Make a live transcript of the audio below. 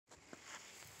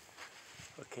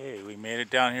Okay, we made it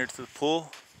down here to the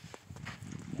pool,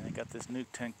 and I got this new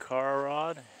tenkara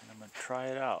rod, and I'm gonna try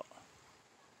it out.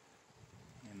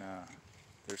 And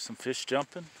there's some fish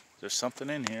jumping. There's something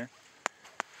in here,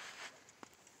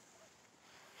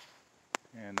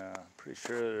 and I'm pretty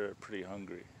sure they're pretty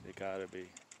hungry. They gotta be.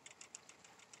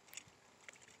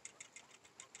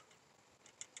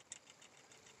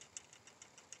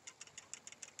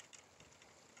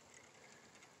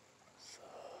 So,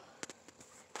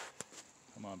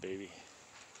 come on, baby.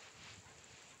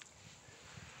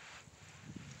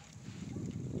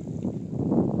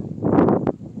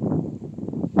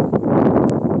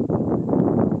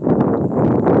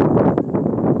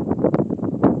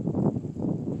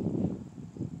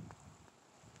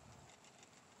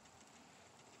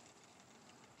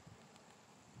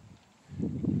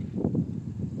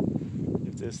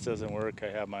 If this doesn't work, I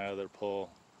have my other pole,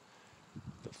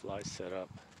 the fly set up.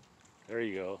 There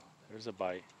you go. There's a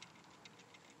bite.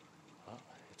 Oh,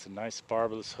 it's a nice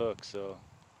barbless hook, so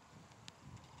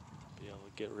I'll be able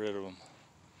to get rid of them.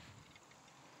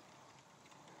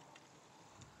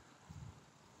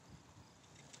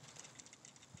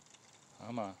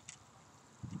 Come on.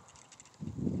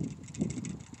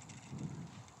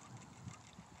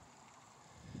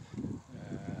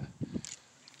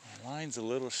 Line's a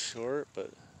little short,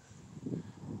 but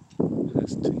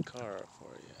that's tenkara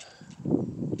for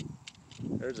you.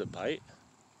 There's a bite.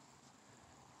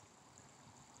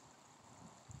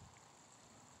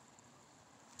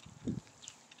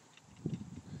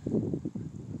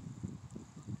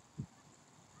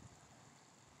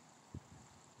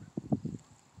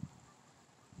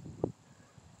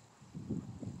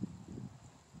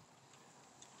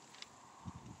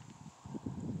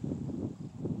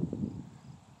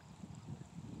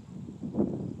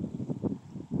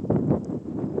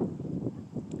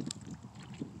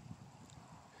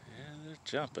 Yeah, they're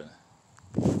jumping.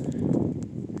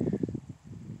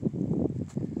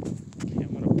 Okay,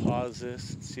 I'm gonna pause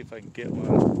this and see if I can get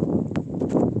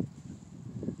one.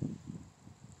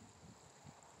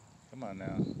 Come on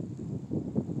now.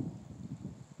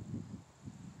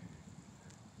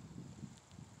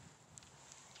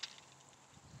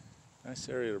 Nice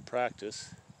area to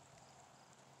practice.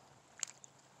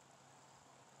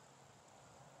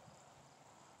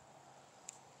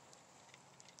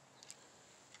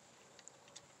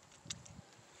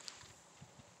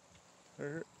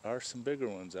 There are some bigger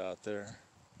ones out there.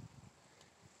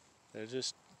 They're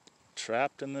just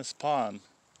trapped in this pond.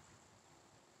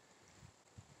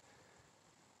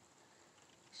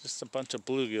 It's just a bunch of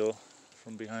bluegill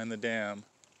from behind the dam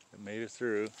that made it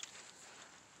through.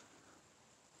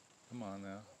 Come on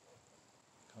now.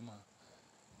 Come on.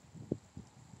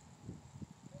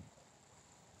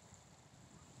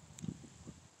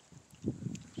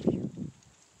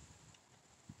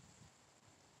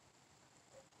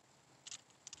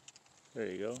 There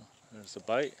you go. There's the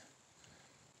bite.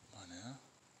 Come on now.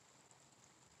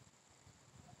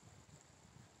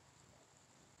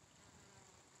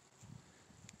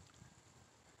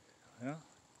 Yeah.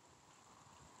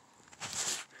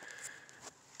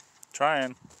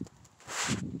 Trying.